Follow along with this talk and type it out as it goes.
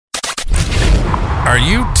Are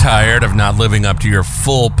you tired of not living up to your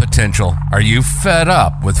full potential? Are you fed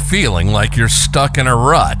up with feeling like you're stuck in a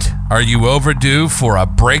rut? Are you overdue for a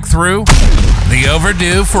breakthrough? The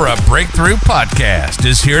Overdue for a Breakthrough podcast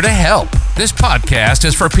is here to help. This podcast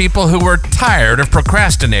is for people who are tired of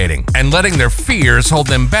procrastinating and letting their fears hold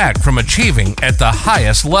them back from achieving at the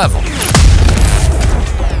highest level.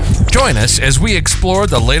 Join us as we explore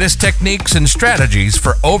the latest techniques and strategies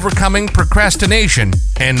for overcoming procrastination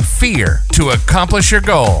and fear to accomplish your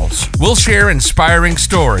goals. We'll share inspiring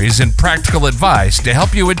stories and practical advice to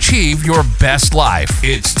help you achieve your best life.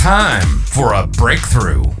 It's time for a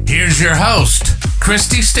breakthrough. Here's your host,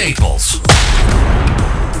 Christy Staples.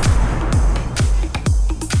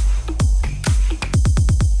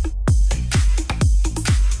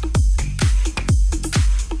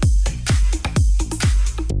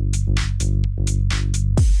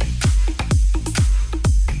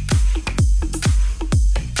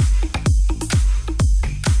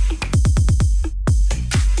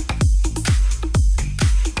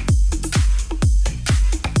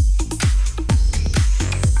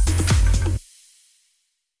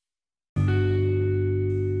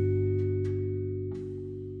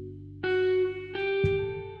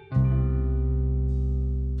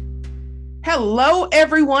 Hello,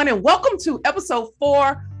 everyone, and welcome to episode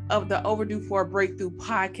 4 of the Overdue for a Breakthrough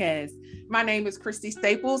podcast. My name is Christy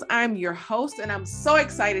Staples. I'm your host, and I'm so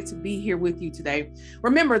excited to be here with you today.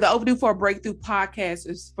 Remember, the Overdue for a Breakthrough podcast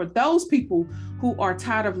is for those people who are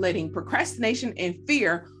tired of letting procrastination and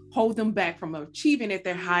fear hold them back from achieving at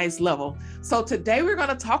their highest level. So today we're going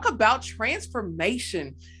to talk about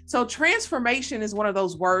transformation. So transformation is one of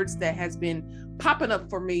those words that has been popping up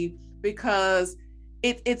for me because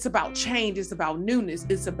it's about change, it's about newness,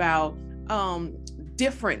 it's about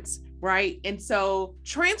difference, right? And so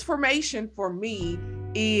transformation for me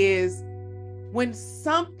is when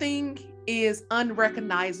something is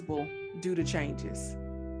unrecognizable due to changes.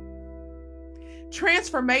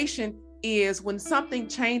 Transformation is when something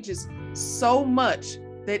changes so much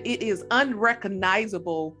that it is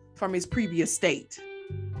unrecognizable from its previous state.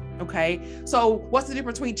 Okay, so what's the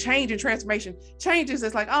difference between change and transformation? Change is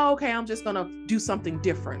it's like, oh, okay, I'm just gonna do something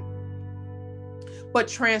different. But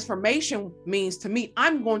transformation means to me,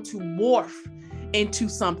 I'm going to morph into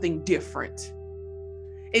something different.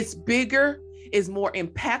 It's bigger, it's more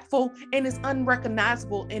impactful, and it's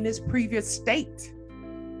unrecognizable in its previous state.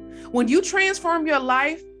 When you transform your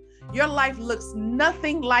life looks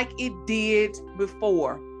nothing like it did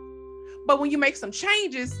before. But when you make some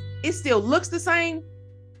changes, it still looks the same.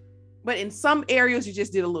 But in some areas, you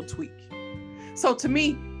just did a little tweak. So to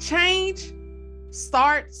me, change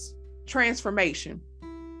starts transformation.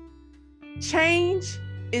 Change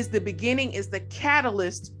is the beginning, is the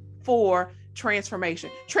catalyst for transformation.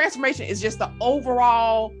 Transformation is just the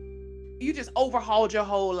overall, you just overhauled your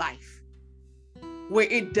whole life, where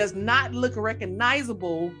it does not look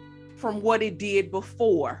recognizable from what it did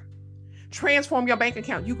before. Transform your bank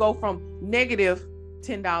account. You go from negative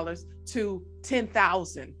 $10 to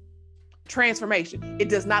 $10,000. Transformation. It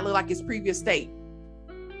does not look like its previous state.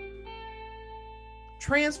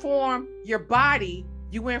 Transform your body.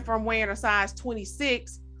 You went from wearing a size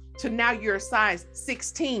 26 to now you're a size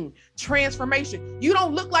 16. Transformation. You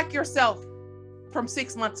don't look like yourself from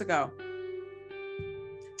 6 months ago.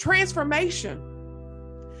 Transformation.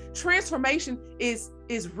 Transformation is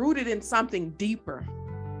rooted in something deeper.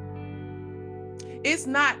 It's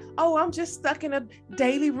not, oh, I'm just stuck in a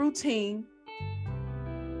daily routine.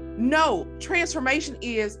 No, transformation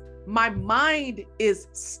is my mind is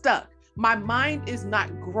stuck. My mind is not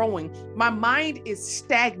growing. My mind is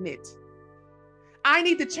stagnant. I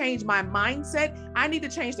need to change my mindset. I need to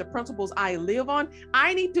change the principles I live on.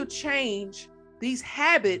 I need to change these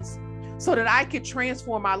habits so that I can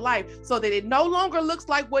transform my life so that it no longer looks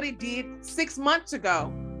like what it did 6 months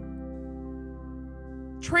ago.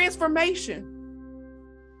 Transformation.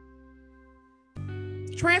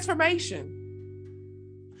 Transformation.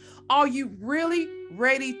 Are you really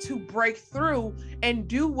ready to break through and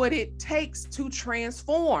do what it takes to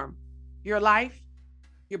transform your life,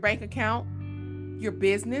 your bank account, your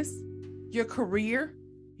business, your career,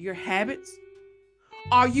 your habits?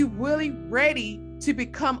 Are you really ready to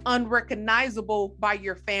become unrecognizable by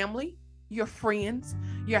your family, your friends,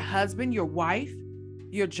 your husband, your wife,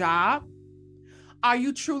 your job? Are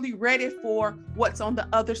you truly ready for what's on the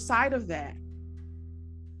other side of that?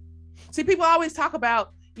 See, people always talk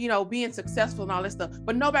about being successful and all this stuff,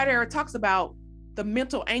 but nobody ever talks about the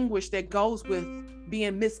mental anguish that goes with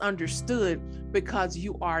being misunderstood because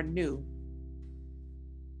you are new,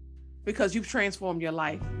 because you've transformed your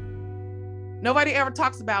life. Nobody ever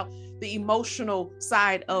talks about the emotional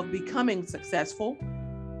side of becoming successful.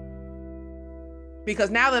 Because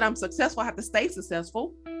now that I'm successful, I have to stay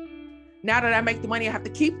successful. Now that I make the money, I have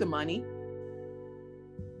to keep the money.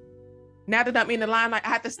 Now that I'm in the limelight, I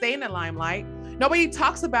have to stay in the limelight. Nobody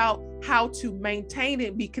talks about how to maintain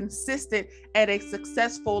and be consistent at a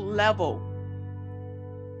successful level.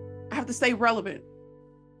 I have to stay relevant.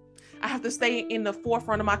 I have to stay in the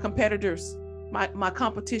forefront of my competitors, my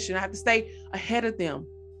competition. I have to stay ahead of them.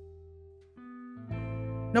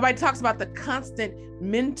 Nobody talks about the constant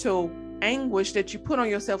mental anguish that you put on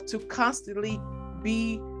yourself to constantly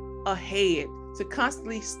be ahead, to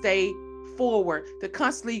constantly stay forward, to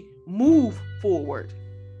constantly move forward.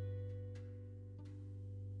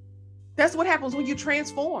 That's what happens when you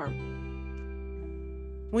transform.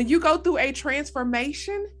 When you go through a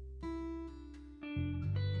transformation,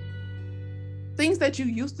 things that you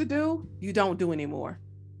used to do, you don't do anymore.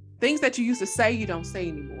 Things that you used to say, you don't say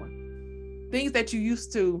anymore. Things that you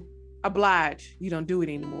used to oblige, you don't do it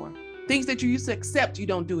anymore. Things that you used to accept, you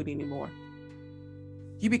don't do it anymore.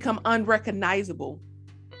 You become unrecognizable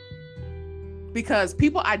because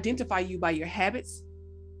people identify you by your habits.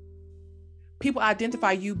 People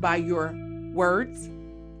identify you by your words.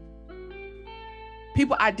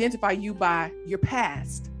 People identify you by your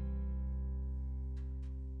past.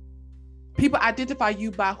 People identify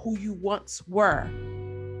you by who you once were.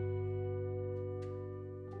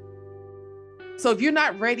 So if you're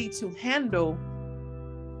not ready to handle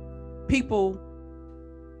people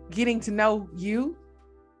getting to know you,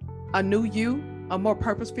 a new you, a more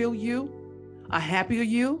purpose-filled you, a happier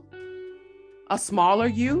you, a smaller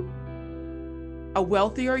you, a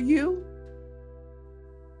wealthier you,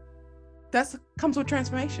 that comes with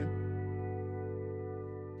transformation.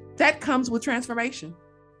 That comes with transformation.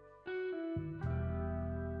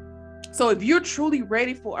 So if you're truly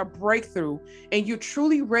ready for a breakthrough and you're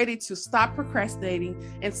truly ready to stop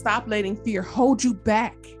procrastinating and stop letting fear hold you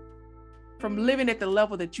back from living at the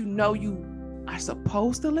level that you know you are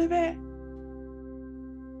supposed to live at,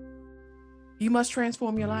 you must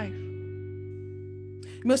transform your life.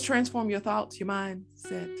 You must transform your thoughts, your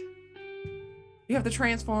mindset. You have to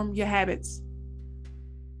transform your habits.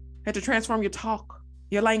 You have to transform your talk,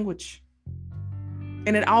 your language.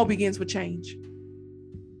 And it all begins with change.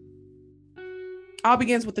 All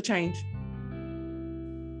begins with the change.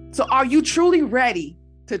 So are you truly ready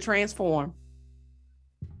to transform?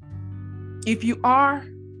 If you are,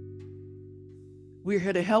 we're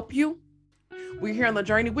here to help you. We're here on the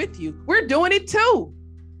journey with you. We're doing it too.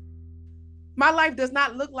 My life does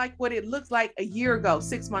not look like what it looked like a year ago,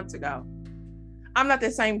 6 months ago. I'm not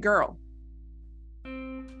that same girl.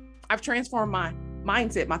 I've transformed my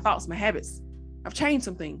mindset, my thoughts, my habits. I've changed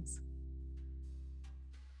some things.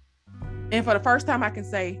 And for the first time, I can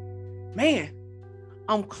say, man,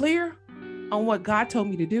 I'm clear on what God told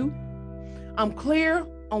me to do. I'm clear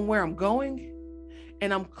on where I'm going.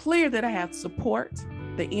 And I'm clear that I have support,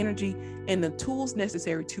 the energy, and the tools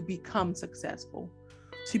necessary to become successful,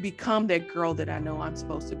 to become that girl that I know I'm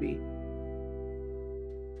supposed to be.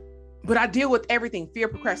 But I deal with everything: fear,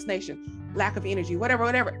 procrastination, lack of energy,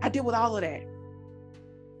 whatever. I deal with all of that.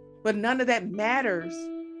 But none of that matters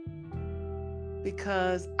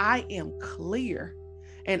because I am clear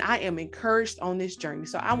and I am encouraged on this journey.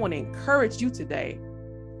 So I want to encourage you today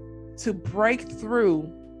to break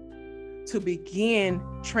through, to begin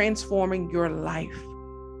transforming your life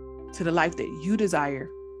to the life that you desire.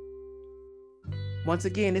 Once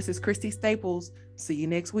again, this is Christy Staples. See you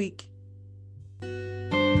next week.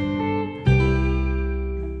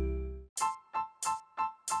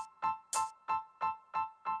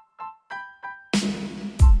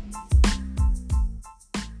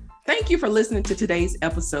 Thank you for listening to today's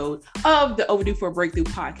episode of the Overdue for a Breakthrough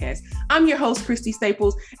podcast. I'm your host, Christy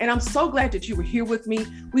Staples, and I'm so glad that you were here with me.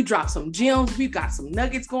 We dropped some gems. We've got some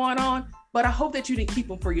nuggets going on, but I hope that you didn't keep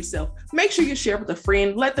them for yourself. Make sure you share with a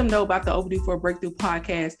friend. Let them know about the Overdue for a Breakthrough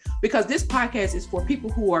podcast, because this podcast is for people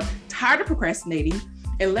who are tired of procrastinating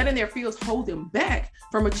and letting their fears hold them back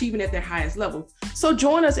from achieving at their highest level. So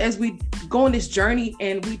join us as we go on this journey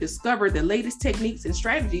and we discover the latest techniques and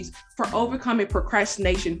strategies for overcoming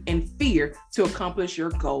procrastination and fear to accomplish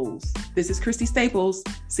your goals. This is Christy Staples.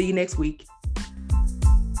 See you next week.